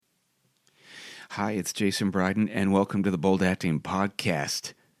Hi, it's Jason Bryden, and welcome to the Bold Acting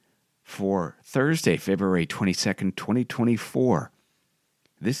Podcast for Thursday, February 22nd, 2024.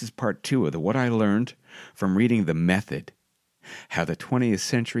 This is part 2 of the What I Learned from Reading The Method, How the 20th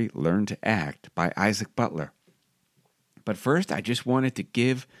Century Learned to Act by Isaac Butler. But first, I just wanted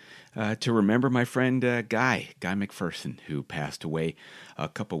to remember my friend Guy MacPherson, who passed away a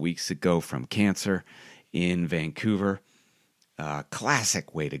couple weeks ago from cancer in Vancouver.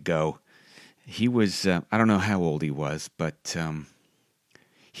 Classic way to go. He was, I don't know how old he was, but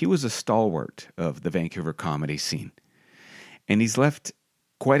he was a stalwart of the Vancouver comedy scene. And he's left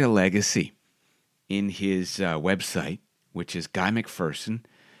quite a legacy in his website, which is Guy MacPherson.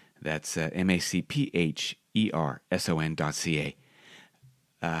 That's MacPherson.ca.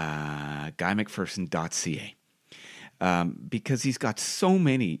 GuyMacPherson.ca. Because he's got so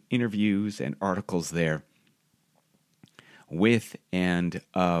many interviews and articles there with and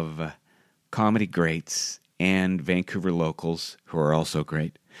of comedy greats and Vancouver locals, who are also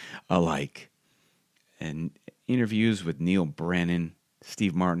great, alike. And interviews with Neil Brennan,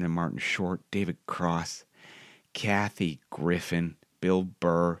 Steve Martin and Martin Short, David Cross, Kathy Griffin, Bill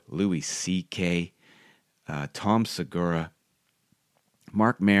Burr, Louis C.K., Tom Segura,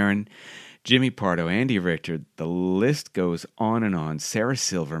 Mark Maron, Jimmy Pardo, Andy Richter. The list goes on and on. Sarah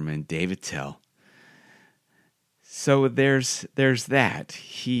Silverman, David Tell. So there's that.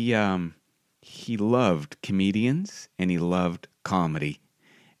 He loved comedians and he loved comedy,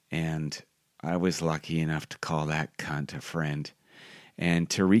 and I was lucky enough to call that cunt a friend and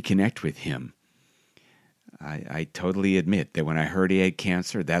to reconnect with him. I totally admit that when I heard he had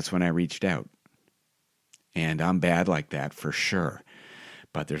cancer, that's when I reached out. And I'm bad like that for sure.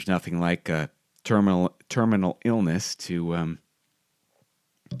 But there's nothing like a terminal illness to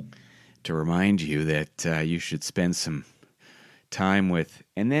remind you that you should spend some time with.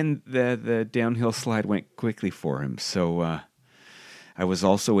 And then the downhill slide went quickly for him. So I was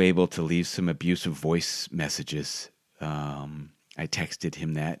also able to leave some abusive voice messages. I texted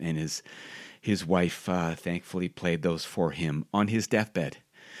him that, and his wife thankfully played those for him on his deathbed.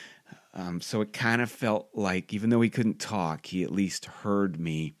 So it kind of felt like, even though he couldn't talk, he at least heard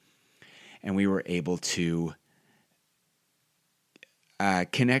me, and we were able to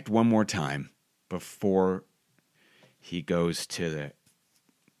connect one more time before he goes to the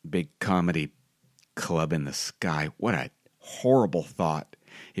big comedy club in the sky. What a horrible thought.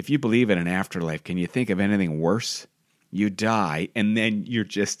 If you believe in an afterlife, can you think of anything worse? You die, and then you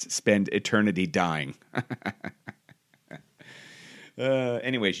just spend eternity dying.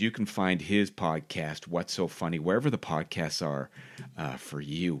 Anyways, you can find his podcast, What's So Funny, wherever the podcasts are for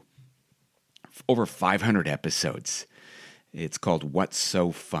you. Over 500 episodes. It's called What's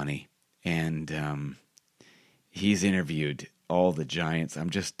So Funny. And he's interviewed all the giants. I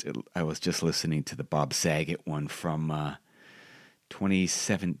was just listening to the Bob Saget one from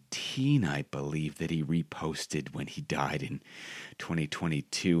 2017, I believe, that he reposted when he died in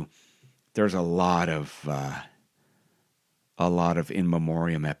 2022. There's a lot of in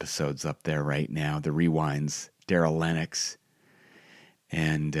memoriam episodes up there right now. The rewinds, Daryl Lennox,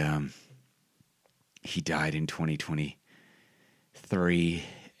 and he died in 2023,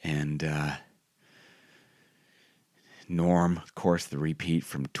 and Norm, of course, the repeat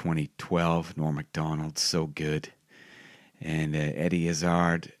from 2012. Norm Macdonald, so good. And Eddie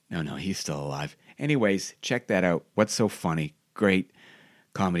Izzard. No, he's still alive. Anyways, check that out. What's So Funny? Great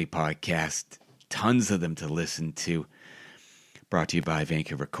comedy podcast. Tons of them to listen to. Brought to you by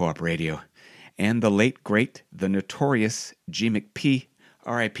Vancouver Co-op Radio. And the late, great, the notorious G. McP,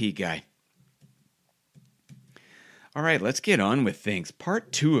 R.I.P. guy. All right, let's get on with things.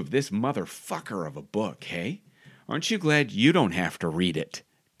 Part 2 of this motherfucker of a book, hey? Aren't you glad you don't have to read it?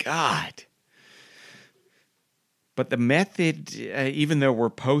 God. But the method, even though we're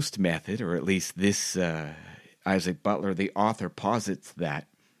post-method, or at least this Isaac Butler, the author, posits that,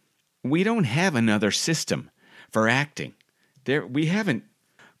 we don't have another system for acting. We haven't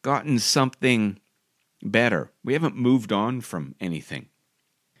gotten something better. We haven't moved on from anything.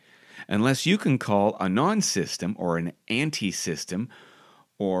 Unless you can call a non-system or an anti-system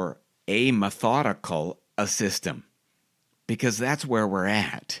or a methodical a system, because that's where we're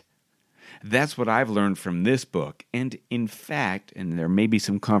at. That's what I've learned from this book. And in fact, and there may be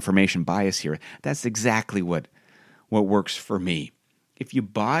some confirmation bias here, that's exactly what works for me. If you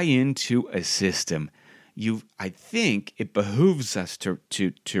buy into a system, I think it behooves us to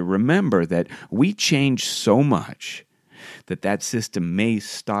remember that we change so much that system may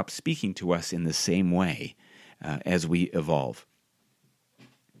stop speaking to us in the same way as we evolve.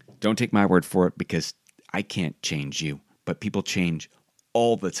 Don't take my word for it, because I can't change you, but people change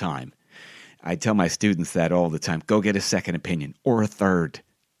all the time. I tell my students that all the time. Go get a second opinion or a third.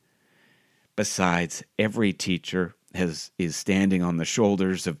 Besides, every teacher is standing on the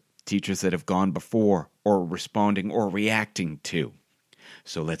shoulders of teachers that have gone before or responding or reacting to.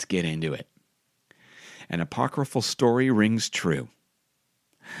 So let's get into it. An apocryphal story rings true.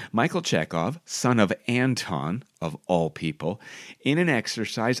 Michael Chekhov, son of Anton, of all people, in an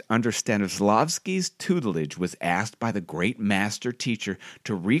exercise under Stanislavski's tutelage was asked by the great master teacher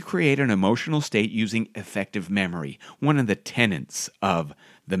to recreate an emotional state using effective memory, one of the tenets of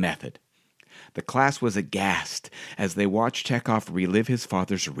the method. The class was aghast as they watched Chekhov relive his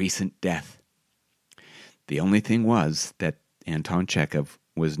father's recent death. The only thing was that Anton Chekhov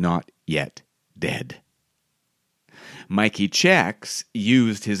was not yet dead. Mikey Chex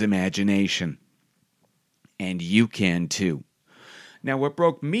used his imagination. And you can too. Now, what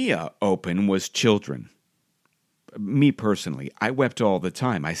broke me open was children. Me personally, I wept all the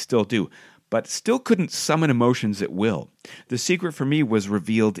time. I still do. But still couldn't summon emotions at will. The secret for me was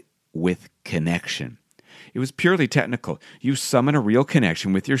revealed with connection. It was purely technical. You summon a real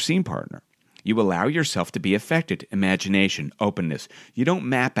connection with your scene partner. You allow yourself to be affected. Imagination, openness. You don't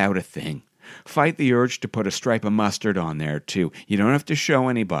map out a thing. Fight the urge to put a stripe of mustard on there too. You don't have to show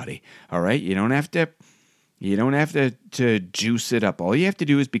anybody. All right? You don't have to juice it up. All you have to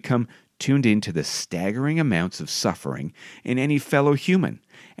do is become tuned into the staggering amounts of suffering in any fellow human,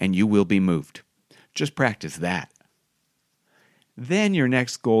 and you will be moved. Just practice that. Then your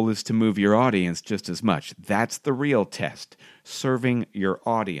next goal is to move your audience just as much. That's the real test, serving your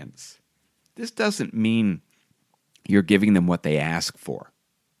audience. This doesn't mean you're giving them what they ask for.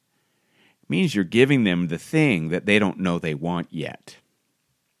 It means you're giving them the thing that they don't know they want yet.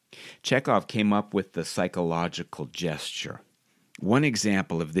 Chekhov came up with the psychological gesture. One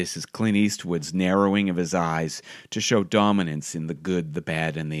example of this is Clint Eastwood's narrowing of his eyes to show dominance in the good, the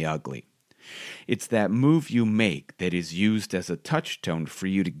bad, and the ugly. It's that move you make that is used as a touchstone for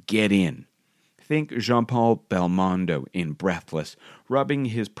you to get in. Think Jean-Paul Belmondo in Breathless, rubbing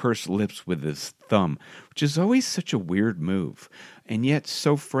his pursed lips with his thumb, which is always such a weird move, and yet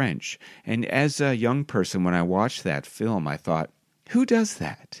so French. And as a young person, when I watched that film, I thought, who does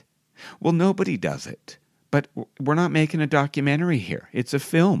that? Well, nobody does it. But we're not making a documentary here. It's a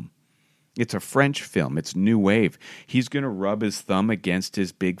film. It's a French film. It's new wave. He's going to rub his thumb against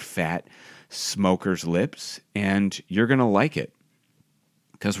his big fat smoker's lips, and you're going to like it.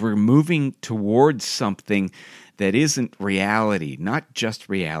 Because we're moving towards something that isn't reality. Not just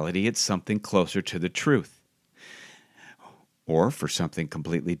reality, it's something closer to the truth. Or for something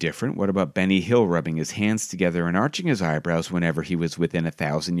completely different, what about Benny Hill rubbing his hands together and arching his eyebrows whenever he was within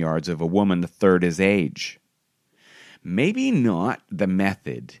 1,000 yards of a woman a third his age? Maybe not the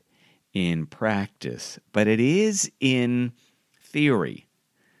method in practice, but it is in theory.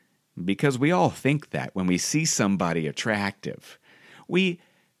 Because we all think that when we see somebody attractive, we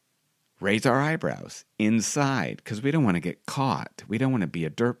raise our eyebrows inside because we don't want to get caught. We don't want to be a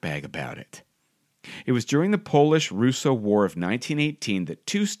dirtbag about it. It was during the Polish-Russo War of 1918 that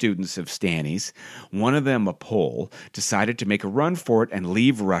two students of Stanny's, one of them a Pole, decided to make a run for it and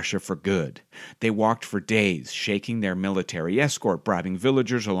leave Russia for good. They walked for days, shaking their military escort, bribing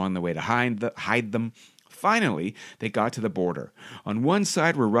villagers along the way to hide them. Finally, they got to the border. On one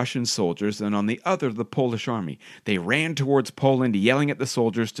side were Russian soldiers, and on the other, the Polish army. They ran towards Poland, yelling at the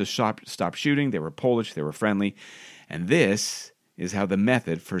soldiers to stop shooting. They were Polish, they were friendly. And this is how the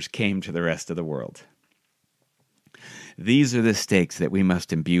method first came to the rest of the world. These are the stakes that we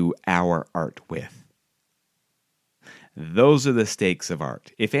must imbue our art with. Those are the stakes of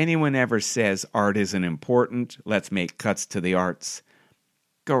art. If anyone ever says art isn't important, let's make cuts to the arts,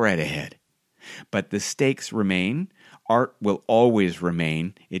 go right ahead. But the stakes remain. Art will always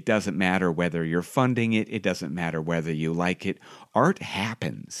remain. It doesn't matter whether you're funding it. It doesn't matter whether you like it. Art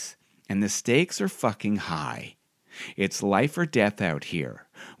happens, and the stakes are fucking high. It's life or death out here.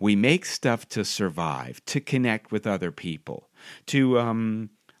 We make stuff to survive, to connect with other people, to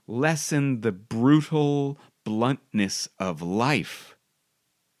lessen the brutal bluntness of life.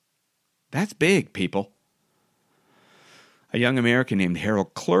 That's big, people. A young American named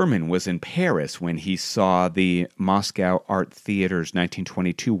Harold Clurman was in Paris when he saw the Moscow Art Theater's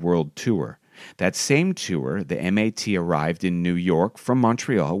 1922 World Tour. That same tour, the MAT arrived in New York from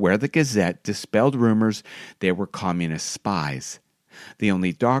Montreal, where the Gazette dispelled rumors there were communist spies. The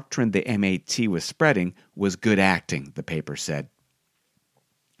only doctrine the MAT was spreading was good acting, the paper said.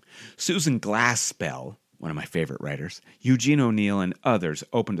 Susan Glaspell, one of my favorite writers, Eugene O'Neill, and others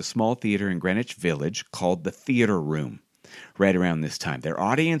opened a small theater in Greenwich Village called the Theater Room. Right around this time, their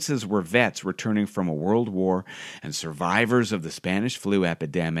audiences were vets returning from a world war and survivors of the Spanish flu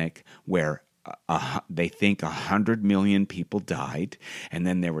epidemic, where they think 100 million people died, and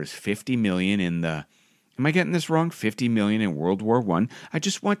then there was 50 million in the... Am I getting this wrong? 50 million in World War I. I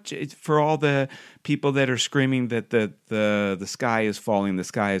just want to, for all the people that are screaming that the sky is falling, the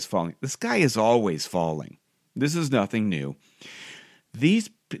sky is falling. The sky is always falling. This is nothing new. These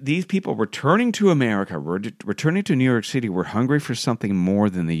people returning to America, returning to New York City, were hungry for something more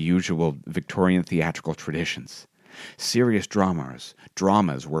than the usual Victorian theatrical traditions. Serious dramas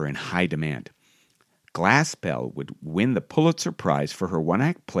were in high demand. Glaspell would win the Pulitzer Prize for her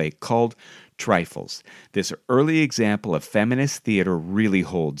one-act play called Trifles. This early example of feminist theater really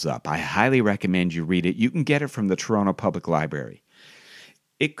holds up. I highly recommend you read it. You can get it from the Toronto Public Library.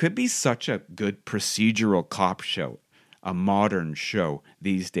 It could be such a good procedural cop show, a modern show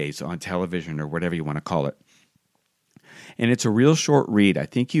these days on television or whatever you want to call it. And it's a real short read. I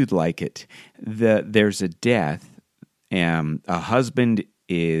think you'd like it. There's a death. A husband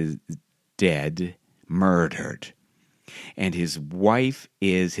is dead, murdered. And his widow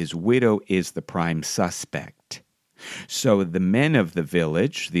is the prime suspect. So the men of the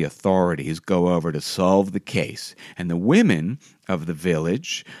village, the authorities, go over to solve the case. And the women of the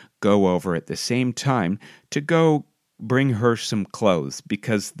village go over at the same time to go bring her some clothes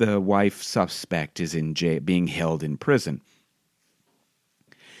because the wife suspect is in jail, being held in prison.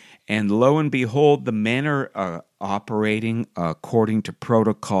 And lo and behold, the men are operating according to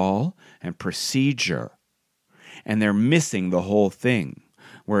protocol and procedure. And they're missing the whole thing.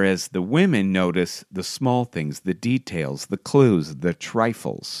 Whereas the women notice the small things, the details, the clues, the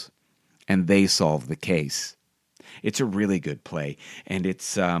trifles. And they solve the case. It's a really good play. And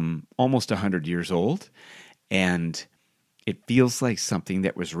it's almost 100 years old. And it feels like something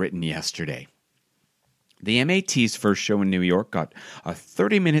that was written yesterday. The MAT's first show in New York got a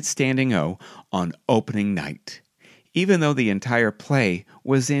 30-minute standing O on opening night, even though the entire play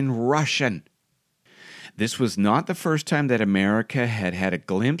was in Russian. This was not the first time that America had had a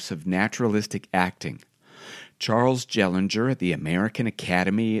glimpse of naturalistic acting. Charles Gellinger at the American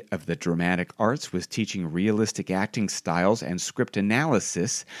Academy of the Dramatic Arts was teaching realistic acting styles and script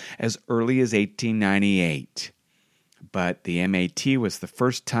analysis as early as 1898. But the MAT was the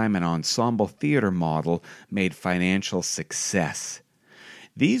first time an ensemble theater model made financial success.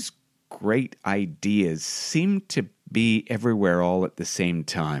 These great ideas seem to be everywhere all at the same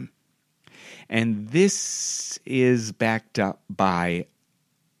time. And this is backed up by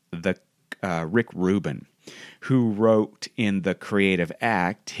the Rick Rubin, who wrote in The Creative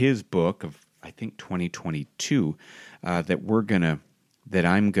Act, his book of, I think, 2022, that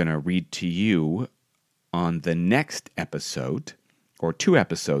I'm gonna read to you on the next episode, or 2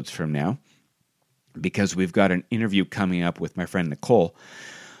 episodes from now, because we've got an interview coming up with my friend Nicole.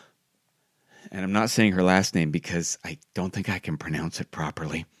 And I'm not saying her last name because I don't think I can pronounce it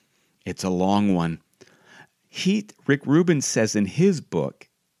properly. It's a long one. Rick Rubin says in his book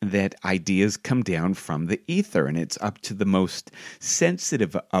that ideas come down from the ether, and it's up to the most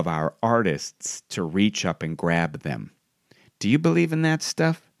sensitive of our artists to reach up and grab them. Do you believe in that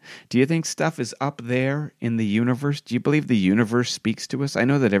stuff? Do you think stuff is up there in the universe? Do you believe the universe speaks to us? I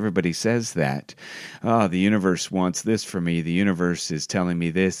know that everybody says that. Oh, the universe wants this for me. The universe is telling me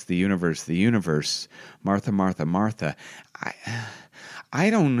this. The universe. Martha, Martha, Martha.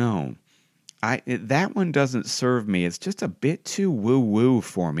 I don't know. That one doesn't serve me. It's just a bit too woo-woo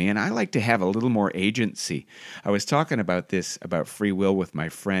for me, and I like to have a little more agency. I was talking about free will with my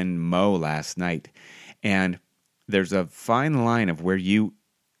friend Mo last night, and there's a fine line of where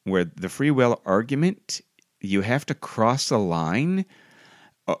the free will argument, you have to cross a line,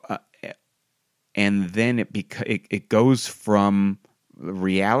 and then it goes from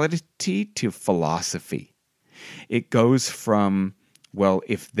reality to philosophy. It goes from, well,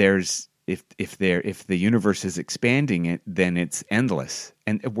 if the universe is expanding it, then it's endless.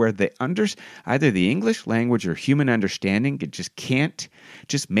 And where either the English language or human understanding, it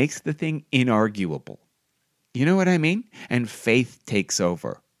just makes the thing inarguable. You know what I mean? And faith takes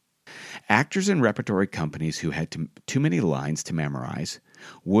over. Actors and repertory companies who had too many lines to memorize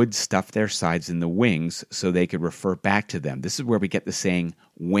would stuff their sides in the wings so they could refer back to them. This is where we get the saying,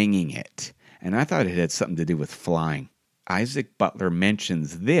 winging it. And I thought it had something to do with flying. Isaac Butler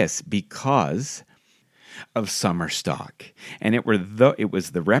mentions this because of summer stock. And it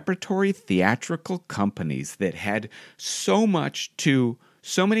was the repertory theatrical companies that had so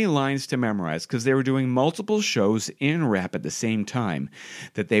many lines to memorize because they were doing multiple shows in rep at the same time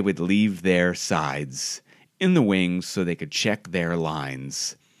that they would leave their sides in the wings so they could check their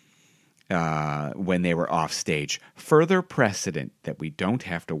lines when they were off stage. Further precedent that we don't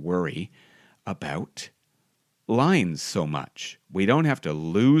have to worry about lines so much. We don't have to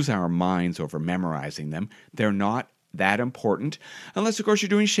lose our minds over memorizing them. They're not that important, unless, of course, you're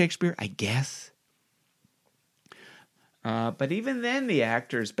doing Shakespeare, I guess. But even then, the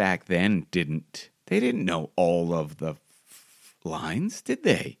actors back then didn't know all of the lines, did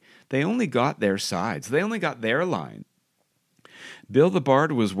they? They only got their sides. They only got their line. Bill the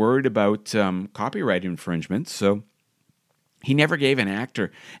Bard was worried about copyright infringement, so he never gave an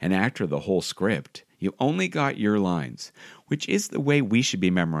actor the whole script. You only got your lines, which is the way we should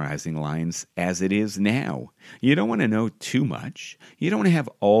be memorizing lines as it is now. You don't want to know too much. You don't want to have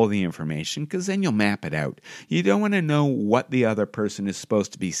all the information because then you'll map it out. You don't want to know what the other person is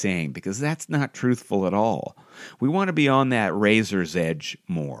supposed to be saying because that's not truthful at all. We want to be on that razor's edge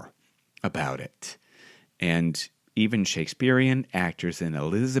more about it. And even Shakespearean actors in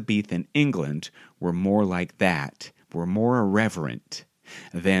Elizabethan England were more like that, were more irreverent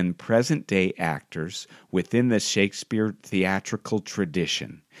than present-day actors within the Shakespeare theatrical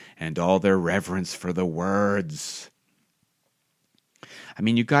tradition and all their reverence for the words. I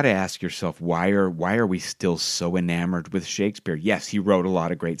mean, you got to ask yourself, why are we still so enamored with Shakespeare? Yes, he wrote a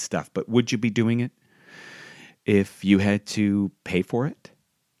lot of great stuff, but would you be doing it if you had to pay for it?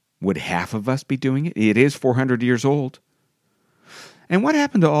 Would half of us be doing it? It is 400 years old. And what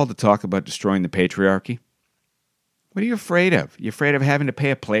happened to all the talk about destroying the patriarchy? What are you afraid of? You afraid of having to pay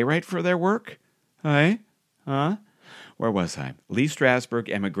a playwright for their work? Huh? Where was I? Lee Strasberg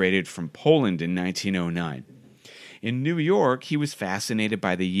emigrated from Poland in 1909. In New York, he was fascinated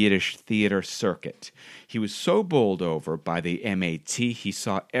by the Yiddish theater circuit. He was so bowled over by the MAT, he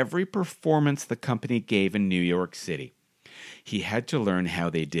saw every performance the company gave in New York City. He had to learn how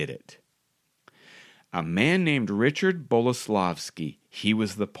they did it. A man named Richard Boleslavsky, he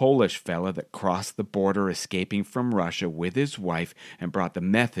was the Polish fella that crossed the border escaping from Russia with his wife and brought the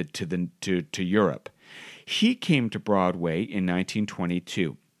method to Europe. He came to Broadway in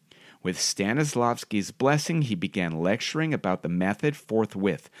 1922. With Stanislavski's blessing, he began lecturing about the method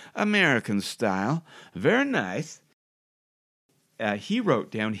forthwith. American style. Very nice. He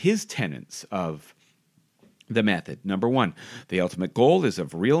wrote down his tenets of the method. Number 1, the ultimate goal is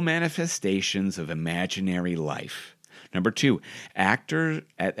of real manifestations of imaginary life. Number 2, an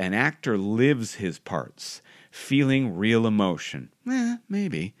actor lives his parts, feeling real emotion.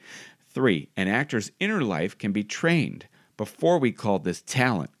 Maybe. 3, an actor's inner life can be trained. Before we called this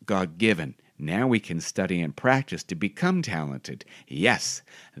talent, God-given. Now we can study and practice to become talented. Yes,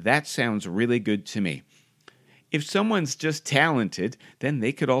 that sounds really good to me. If someone's just talented, then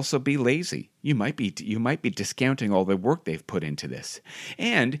they could also be lazy. You might be discounting all the work they've put into this.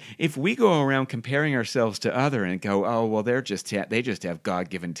 And if we go around comparing ourselves to other and go, oh well, they just have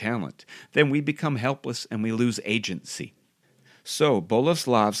God-given talent, then we become helpless and we lose agency. So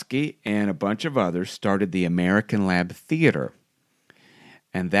Boleslavsky and a bunch of others started the American Lab Theater,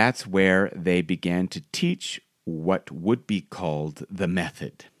 and that's where they began to teach what would be called the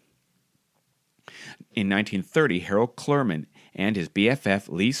method. In 1930, Harold Clurman and his BFF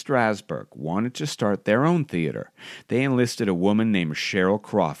Lee Strasberg wanted to start their own theater. They enlisted a woman named Cheryl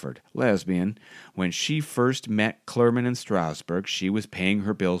Crawford, lesbian. When she first met Clurman and Strasberg, she was paying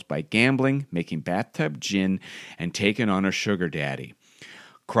her bills by gambling, making bathtub gin, and taking on a sugar daddy.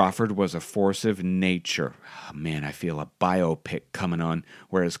 Crawford was a force of nature. Oh, man, I feel a biopic coming on,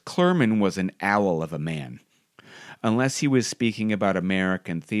 whereas Clurman was an owl of a man. Unless he was speaking about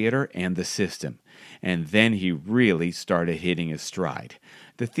American theater and the system. And then he really started hitting his stride.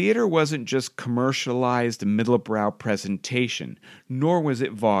 The theater wasn't just commercialized middle-brow presentation, nor was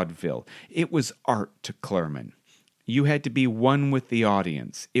it vaudeville. It was art to Clurman. You had to be one with the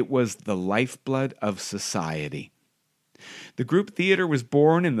audience. It was the lifeblood of society. The group theater was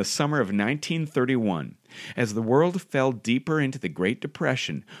born in the summer of 1931. As the world fell deeper into the Great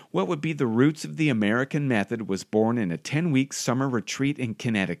Depression, what would be the roots of the American method was born in a 10-week summer retreat in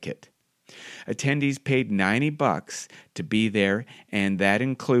Connecticut. Attendees paid $90 to be there, and that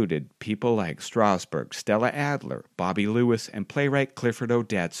included people like Strasberg, Stella Adler, Bobby Lewis, and playwright Clifford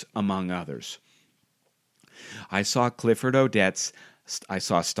Odets, among others. I saw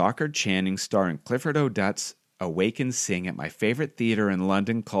Stockard Channing starring Clifford Odets Awake and Sing at my favorite theater in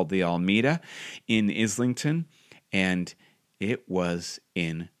London called the Almeida in Islington, and it was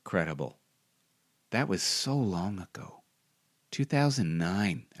incredible. That was so long ago.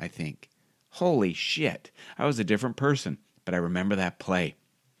 2009, I think. Holy shit. I was a different person, but I remember that play.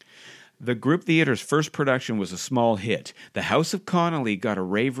 The group theater's first production was a small hit. The House of Connolly got a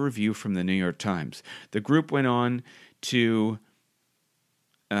rave review from the New York Times. The group went on to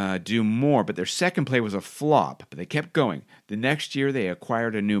do more, but their second play was a flop, but they kept going. The next year, they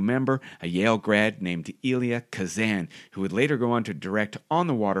acquired a new member, a Yale grad named Elia Kazan, who would later go on to direct On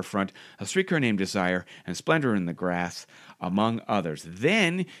the Waterfront, A Streetcar Named Desire, and Splendor in the Grass, among others.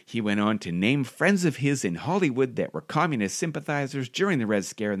 Then he went on to name friends of his in Hollywood that were communist sympathizers during the Red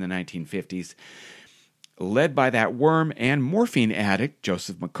Scare in the 1950s, led by that worm and morphine addict,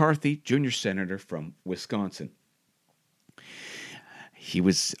 Joseph McCarthy, junior senator from Wisconsin. He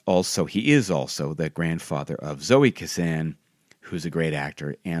is also the grandfather of Zoe Kazan, who's a great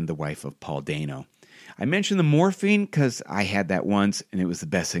actor, and the wife of Paul Dano. I mentioned the morphine because I had that once, and it was the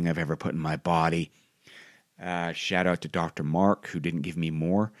best thing I've ever put in my body. Shout out to Dr. Mark, who didn't give me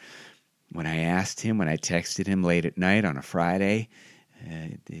more. When I texted him late at night on a Friday,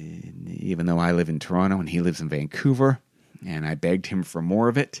 even though I live in Toronto and he lives in Vancouver, and I begged him for more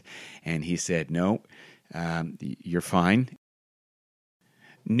of it, and he said, no, you're fine.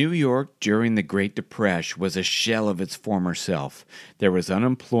 New York during the Great Depression was a shell of its former self. There was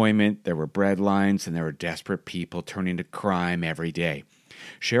unemployment, there were breadlines, and there were desperate people turning to crime every day.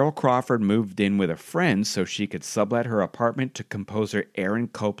 Cheryl Crawford moved in with a friend so she could sublet her apartment to composer Aaron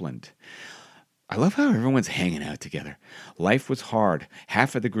Copland. I love how everyone's hanging out together. Life was hard.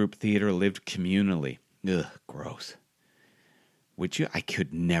 Half of the group theater lived communally. Ugh, gross. Would you? I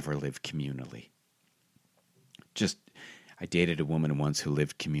could never live communally. I dated a woman once who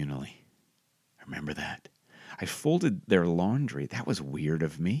lived communally. I remember that. I folded their laundry. That was weird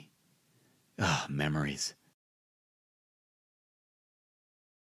of me. Ugh, memories.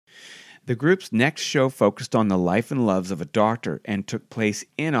 The group's next show focused on the life and loves of a doctor and took place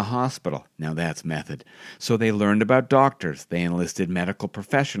in a hospital. Now that's method. So they learned about doctors. They enlisted medical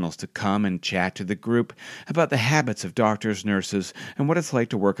professionals to come and chat to the group about the habits of doctors, nurses, and what it's like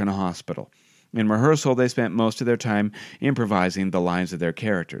to work in a hospital. In rehearsal, they spent most of their time improvising the lines of their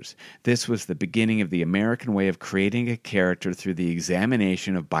characters. This was the beginning of the American way of creating a character through the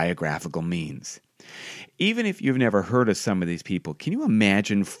examination of biographical means. Even if you've never heard of some of these people, can you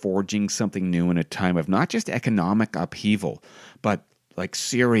imagine forging something new in a time of not just economic upheaval, but like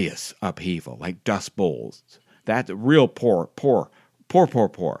serious upheaval, like Dust Bowls? That's real poor.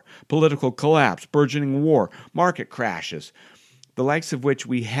 Political collapse, burgeoning war, market crashes, the likes of which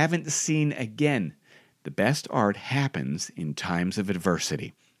we haven't seen again. The best art happens in times of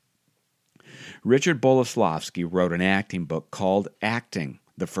adversity. Richard Boleslavsky wrote an acting book called Acting,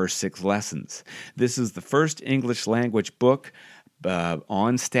 The First 6 Lessons. This is the first English language book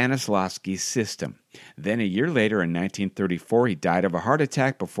on Stanislavski's system. Then a year later, in 1934, he died of a heart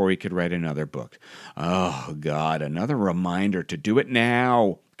attack before he could write another book. Oh, God, another reminder to do it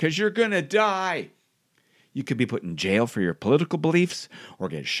now, because you're going to die. You could be put in jail for your political beliefs, or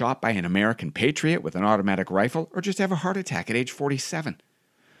get shot by an American patriot with an automatic rifle, or just have a heart attack at age 47.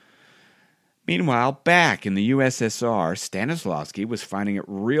 Meanwhile, back in the USSR, Stanislavski was finding it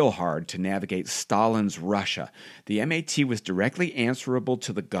real hard to navigate Stalin's Russia. The MAT was directly answerable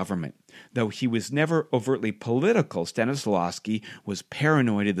to the government. Though he was never overtly political, Stanislavski was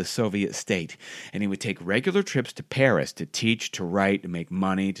paranoid of the Soviet state, and he would take regular trips to Paris to teach, to write, to make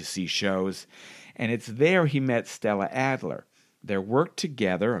money, to see shows. And it's there he met Stella Adler. Their work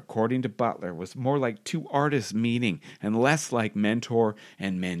together, according to Butler, was more like two artists meeting and less like mentor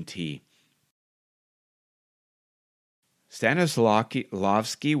and mentee.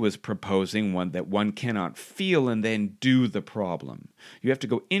 Stanislavski was proposing that one cannot feel and then do the problem. You have to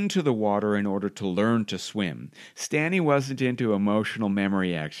go into the water in order to learn to swim. Stanny wasn't into emotional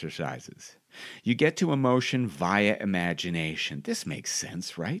memory exercises. You get to emotion via imagination. This makes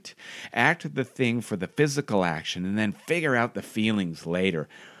sense, right? Act the thing for the physical action and then figure out the feelings later.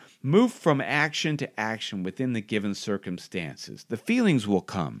 Move from action to action within the given circumstances. The feelings will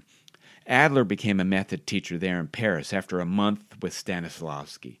come. Adler became a method teacher there in Paris after a month with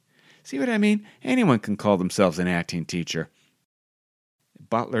Stanislavski. See what I mean? Anyone can call themselves an acting teacher.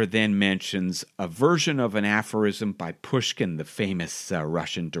 Butler then mentions a version of an aphorism by Pushkin, the famous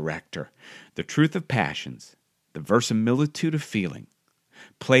Russian director. The truth of passions, the verisimilitude of feeling,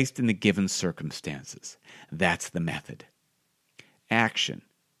 placed in the given circumstances. That's the method. Action,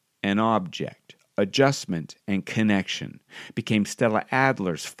 an object, adjustment, and connection became Stella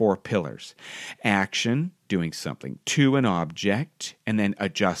Adler's 4 pillars. Action, doing something, to an object, and then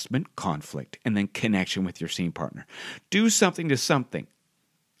adjustment, conflict, and then connection with your scene partner. Do something to something.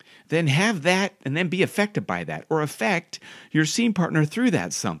 Then have that, and then be affected by that, or affect your scene partner through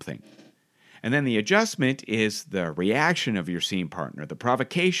that something. And then the adjustment is the reaction of your scene partner, the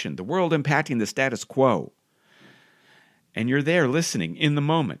provocation, the world impacting the status quo. And you're there listening in the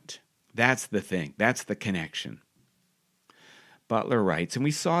moment. That's the thing. That's the connection. Butler writes, and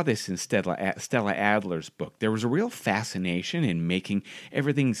we saw this in Stella Adler's book, there was a real fascination in making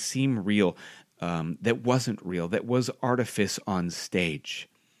everything seem real that wasn't real, that was artifice on stage.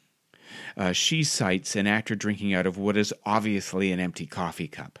 She cites an actor drinking out of what is obviously an empty coffee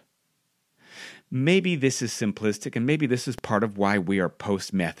cup. Maybe this is simplistic, and maybe this is part of why we are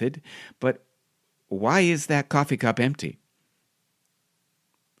post-method, but why is that coffee cup empty?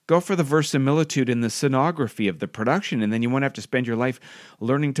 Go for the verisimilitude and the scenography of the production, and then you won't have to spend your life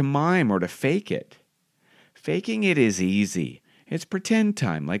learning to mime or to fake it. Faking it is easy. It's pretend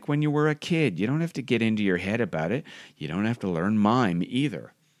time, like when you were a kid. You don't have to get into your head about it. You don't have to learn mime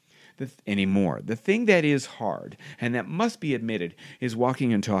either anymore. The thing that is hard, and that must be admitted, is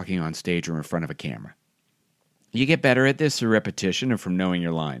walking and talking on stage or in front of a camera. You get better at this through repetition and from knowing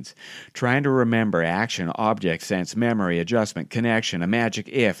your lines. Trying to remember action, object, sense, memory, adjustment, connection, a magic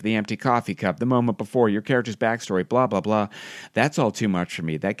if, the empty coffee cup, the moment before, your character's backstory, blah, blah, blah. That's all too much for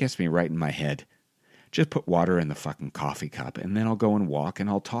me. That gets me right in my head. Just put water in the fucking coffee cup, and then I'll go and walk, and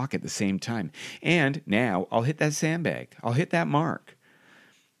I'll talk at the same time. And now I'll hit that sandbag. I'll hit that mark.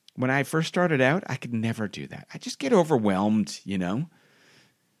 When I first started out, I could never do that. I just get overwhelmed,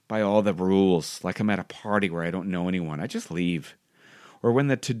 by all the rules, like I'm at a party where I don't know anyone. I just leave. Or when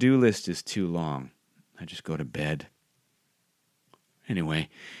the to-do list is too long, I just go to bed. Anyway,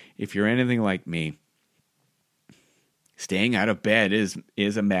 if you're anything like me, staying out of bed is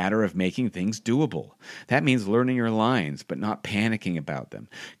a matter of making things doable. That means learning your lines, but not panicking about them.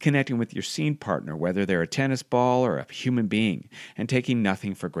 Connecting with your scene partner, whether they're a tennis ball or a human being, and taking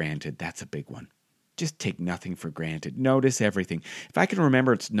nothing for granted. That's a big one. Just take nothing for granted. Notice everything. If I can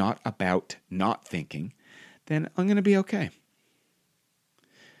remember it's not about not thinking, then I'm going to be okay.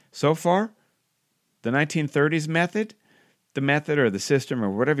 So far, the 1930s method, the method or the system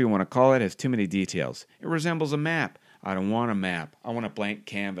or whatever you want to call it, has too many details. It resembles a map. I don't want a map. I want a blank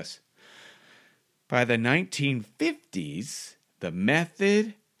canvas. By the 1950s, the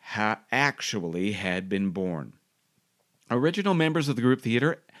method actually had been born. Original members of the group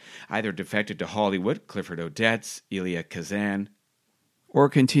theater either defected to Hollywood, Clifford Odets, Elia Kazan, or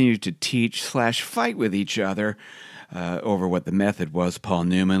continued to teach/fight with each other over what the method was, Paul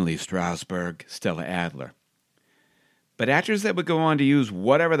Newman, Lee Strasberg, Stella Adler. But actors that would go on to use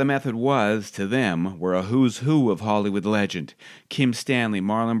whatever the method was to them were a who's who of Hollywood legend. Kim Stanley,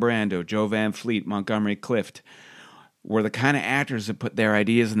 Marlon Brando, Joe Van Fleet, Montgomery Clift were the kind of actors that put their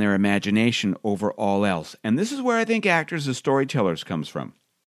ideas and their imagination over all else. And this is where I think actors as storytellers comes from.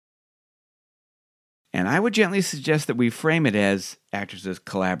 And I would gently suggest that we frame it as actors as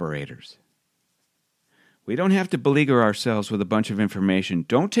collaborators. We don't have to beleaguer ourselves with a bunch of information.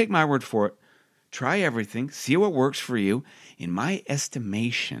 Don't take my word for it. Try everything. See what works for you. In my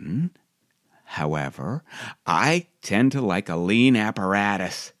estimation, however, I tend to like a lean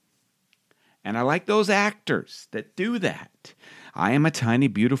apparatus. And I like those actors that do that. I am a tiny,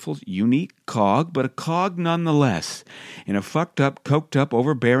 beautiful, unique cog, but a cog nonetheless, in a fucked up, coked up,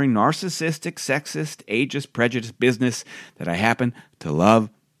 overbearing, narcissistic, sexist, ageist, prejudiced business that I happen to love.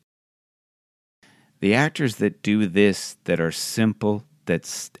 The actors that do this, that are simple,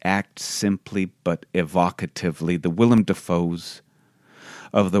 that act simply but evocatively, the Willem Dafoes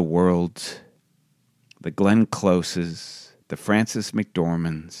of the world, the Glenn Closes, the Frances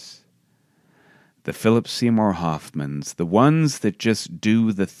McDormands, the Philip Seymour Hoffmans, the ones that just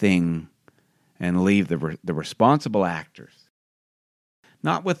do the thing and leave the responsible actors.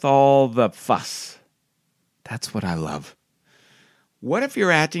 Not with all the fuss. That's what I love. What if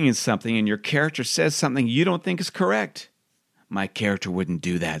you're acting in something and your character says something you don't think is correct? My character wouldn't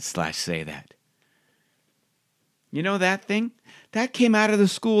do that/say that. You know that thing? That came out of the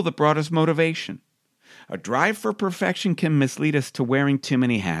school that brought us motivation. A drive for perfection can mislead us to wearing too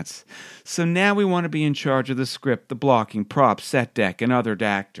many hats. So now we want to be in charge of the script, the blocking, props, set deck, and other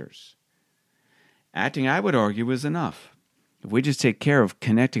actors. Acting, I would argue, is enough. If we just take care of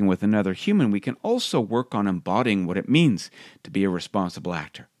connecting with another human, we can also work on embodying what it means to be a responsible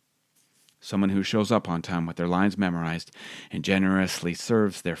actor. Someone who shows up on time with their lines memorized and generously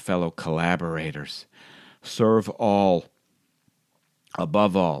serves their fellow collaborators. Serve all.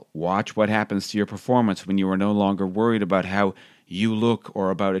 Above all, watch what happens to your performance when you are no longer worried about how you look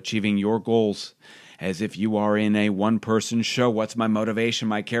or about achieving your goals. As if you are in a one-person show. What's my motivation?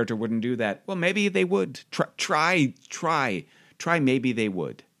 My character wouldn't do that. Well, maybe they would. Try. Maybe they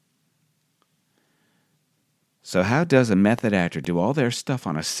would. So how does a method actor do all their stuff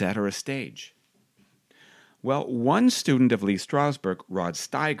on a set or a stage? Well, one student of Lee Strasberg, Rod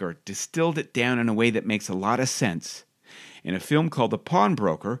Steiger, distilled it down in a way that makes a lot of sense in a film called The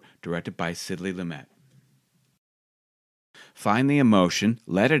Pawnbroker, directed by Sidney Lumet. Find the emotion,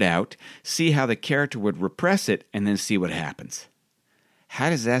 let it out, see how the character would repress it, and then see what happens. How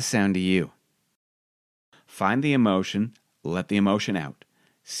does that sound to you? Find the emotion, let the emotion out.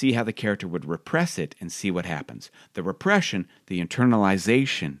 See how the character would repress it and see what happens. The repression, the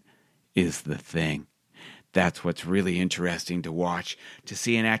internalization, is the thing. That's what's really interesting to watch, to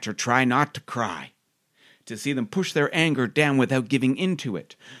see an actor try not to cry, to see them push their anger down without giving into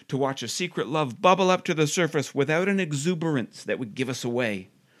it, to watch a secret love bubble up to the surface without an exuberance that would give us away,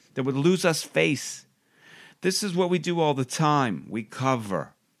 that would lose us face. This is what we do all the time. We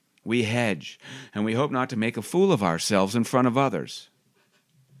cover, we hedge, and we hope not to make a fool of ourselves in front of others.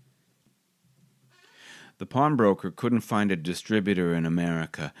 The pawnbroker couldn't find a distributor in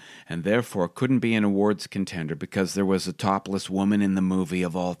America, and therefore couldn't be an awards contender because there was a topless woman in the movie,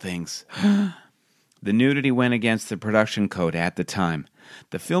 of all things. The nudity went against the production code at the time.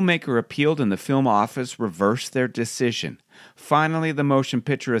 The filmmaker appealed and the film office reversed their decision. Finally, the Motion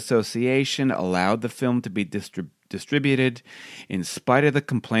Picture Association allowed the film to be distributed in spite of the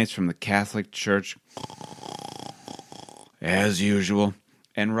complaints from the Catholic Church, as usual.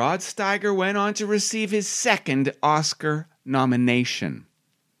 And Rod Steiger went on to receive his second Oscar nomination.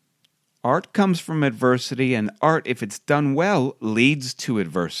 Art comes from adversity, and art, if it's done well, leads to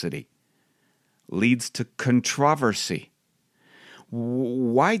adversity, leads to controversy.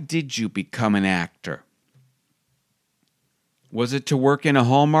 Why did you become an actor? Was it to work in a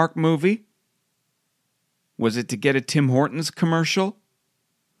Hallmark movie? Was it to get a Tim Hortons commercial?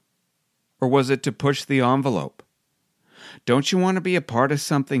 Or was it to push the envelope? Don't you want to be a part of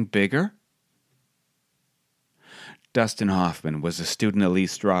something bigger? Dustin Hoffman was a student at Lee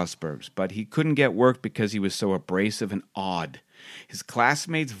Strasberg's, but he couldn't get work because he was so abrasive and odd. His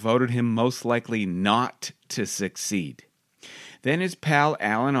classmates voted him most likely not to succeed. Then his pal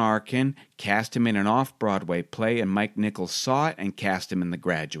Alan Arkin cast him in an off-Broadway play, and Mike Nichols saw it and cast him in The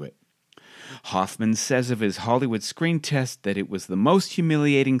Graduate. Hoffman says of his Hollywood screen test that it was the most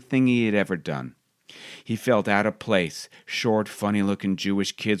humiliating thing he had ever done. He felt out of place. Short, funny-looking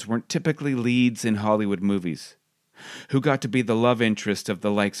Jewish kids weren't typically leads in Hollywood movies. Who got to be the love interest of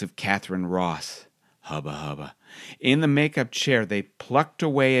the likes of Catherine Ross? Hubba hubba. In the makeup chair, they plucked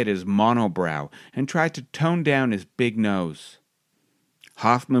away at his monobrow and tried to tone down his big nose.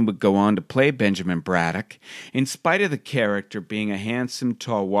 Hoffman would go on to play Benjamin Braddock, in spite of the character being a handsome,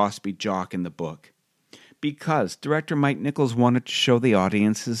 tall, waspy jock in the book. Because director Mike Nichols wanted to show the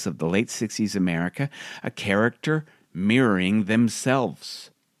audiences of the late 60s America a character mirroring themselves.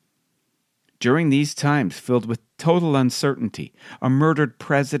 During these times filled with total uncertainty, a murdered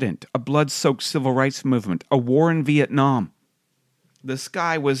president, a blood-soaked civil rights movement, a war in Vietnam, the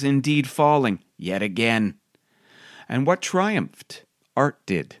sky was indeed falling, yet again. And what triumphed? Art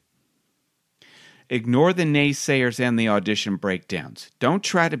did. Ignore the naysayers and the audition breakdowns. Don't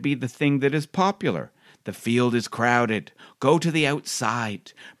try to be the thing that is popular. The field is crowded. Go to the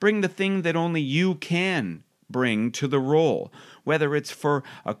outside. Bring the thing that only you can bring to the role, whether it's for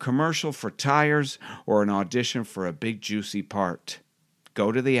a commercial for tires or an audition for a big juicy part.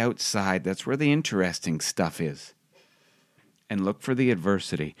 Go to the outside. That's where the interesting stuff is. And look for the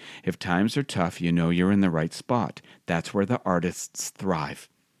adversity. If times are tough, you know you're in the right spot. That's where the artists thrive.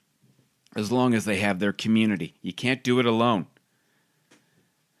 As long as they have their community. You can't do it alone.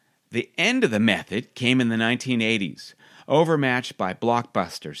 The end of the method came in the 1980s, overmatched by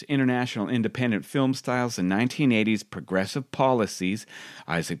blockbusters, international independent film styles, and 1980s progressive policies,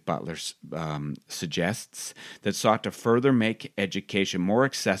 Isaac Butler suggests, that sought to further make education more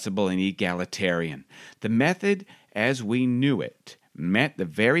accessible and egalitarian. The method, as we knew it, met the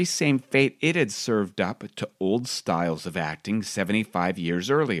very same fate it had served up to old styles of acting 75 years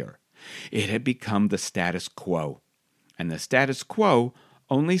earlier. It had become the status quo, and the status quo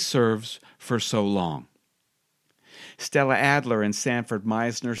only serves for so long. Stella Adler and Sanford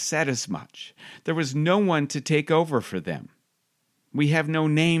Meisner said as much. There was no one to take over for them. We have no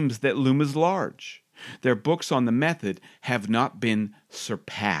names that loom as large. Their books on the method have not been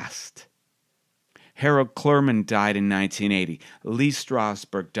surpassed. Harold Clurman died in 1980. Lee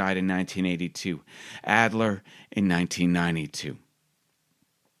Strasberg died in 1982. Adler in 1992.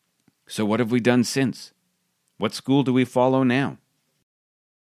 So what have we done since? What school do we follow now?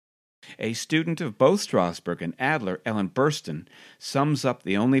 A student of both Strasberg and Adler, Ellen Burstyn, sums up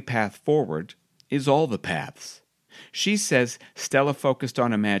the only path forward is all the paths. She says Stella focused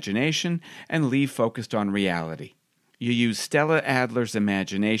on imagination and Lee focused on reality. You use Stella Adler's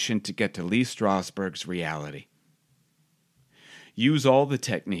imagination to get to Lee Strasberg's reality. Use all the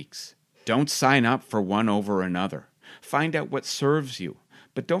techniques. Don't sign up for one over another. Find out what serves you.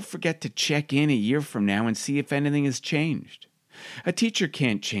 But don't forget to check in a year from now and see if anything has changed. A teacher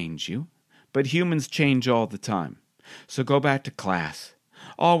can't change you, but humans change all the time. So go back to class.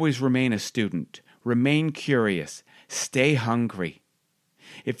 Always remain a student. Remain curious. Stay hungry.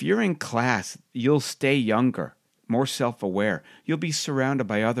 If you're in class, you'll stay younger, more self-aware. You'll be surrounded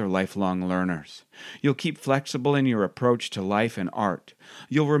by other lifelong learners. You'll keep flexible in your approach to life and art.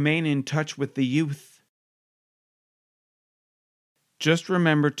 You'll remain in touch with the youth. Just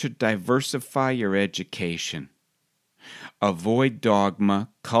remember to diversify your education. Avoid dogma,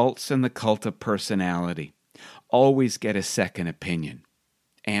 cults, and the cult of personality. Always get a second opinion.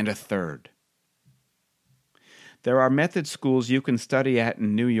 And a third. There are method schools you can study at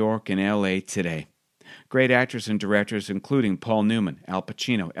in New York and L.A. today. Great actors and directors, including Paul Newman, Al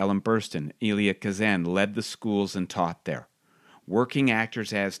Pacino, Ellen Burstyn, Elia Kazan, led the schools and taught there. Working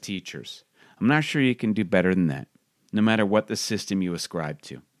actors as teachers. I'm not sure you can do better than that, no matter what the system you ascribe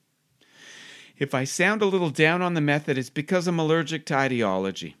to. If I sound a little down on the method, it's because I'm allergic to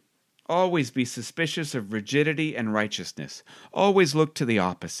ideology. Always be suspicious of rigidity and righteousness. Always look to the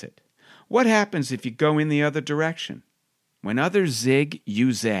opposite. What happens if you go in the other direction? When others zig,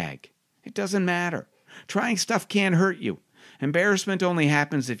 you zag. It doesn't matter. Trying stuff can't hurt you. Embarrassment only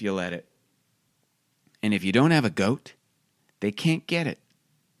happens if you let it. And if you don't have a goat, they can't get it.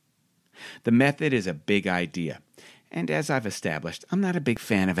 The method is a big idea. And as I've established, I'm not a big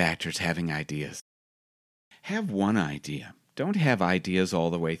fan of actors having ideas. Have one idea. Don't have ideas all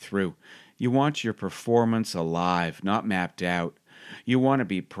the way through. You want your performance alive, not mapped out. You want to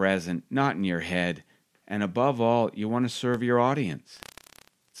be present, not in your head. And above all, you want to serve your audience.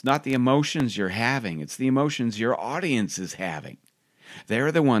 It's not the emotions you're having, it's the emotions your audience is having.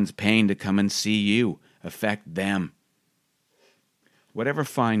 They're the ones paying to come and see you. Affect them. Whatever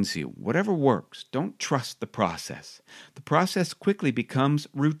finds you, whatever works, don't trust the process. The process quickly becomes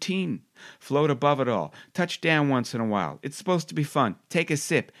routine. Float above it all. Touch down once in a while. It's supposed to be fun. Take a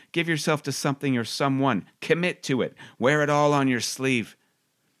sip. Give yourself to something or someone. Commit to it. Wear it all on your sleeve.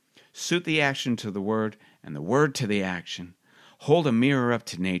 Suit the action to the word and the word to the action. Hold a mirror up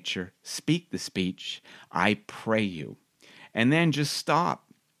to nature. Speak the speech. I pray you. And then just stop.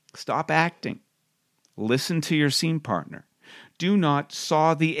 Stop acting. Listen to your scene partner. Do not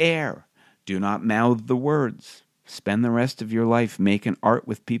saw the air. Do not mouth the words. Spend the rest of your life making art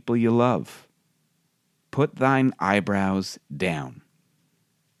with people you love. Put thine eyebrows down.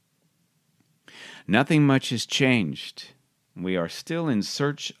 Nothing much has changed. We are still in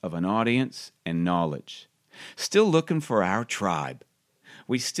search of an audience and knowledge. Still looking for our tribe.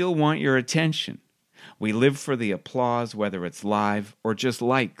 We still want your attention. We live for the applause, whether it's live or just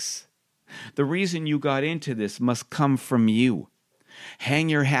likes. The reason you got into this must come from you. Hang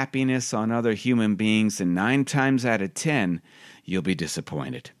your happiness on other human beings, and 9 times out of 10, you'll be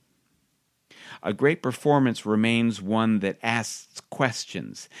disappointed. A great performance remains one that asks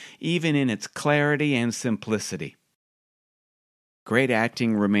questions, even in its clarity and simplicity. Great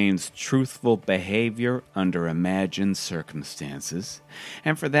acting remains truthful behavior under imagined circumstances,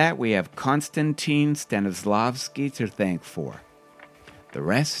 and for that we have Konstantin Stanislavski to thank for. The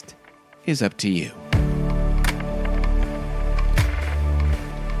rest is up to you.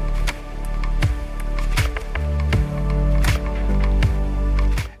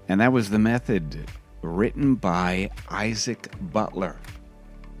 And that was The Method, written by Isaac Butler.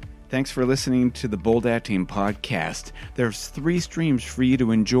 Thanks for listening to the Bold Acting Podcast. There's 3 streams for you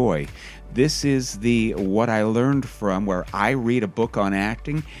to enjoy. This is the What I Learned From, where I read a book on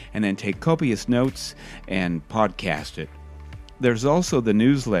acting and then take copious notes and podcast it. There's also the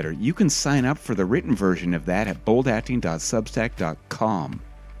newsletter. You can sign up for the written version of that at boldacting.substack.com.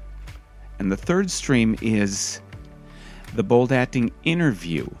 And the 3rd stream is the Bold Acting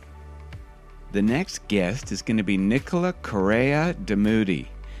Interview. The next guest is going to be Nicola Correa de Moody.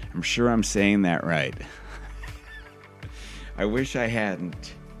 I'm sure I'm saying that right. I wish I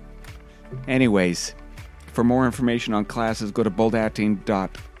hadn't. Anyways, for more information on classes, go to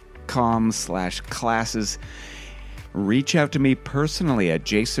boldacting.com/classes. Reach out to me personally at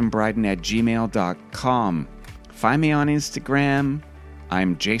jasonbryden@gmail.com. Find me on Instagram.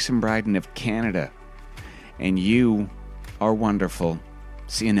 I'm Jason Bryden of Canada. And you are wonderful.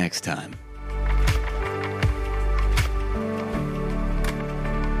 See you next time.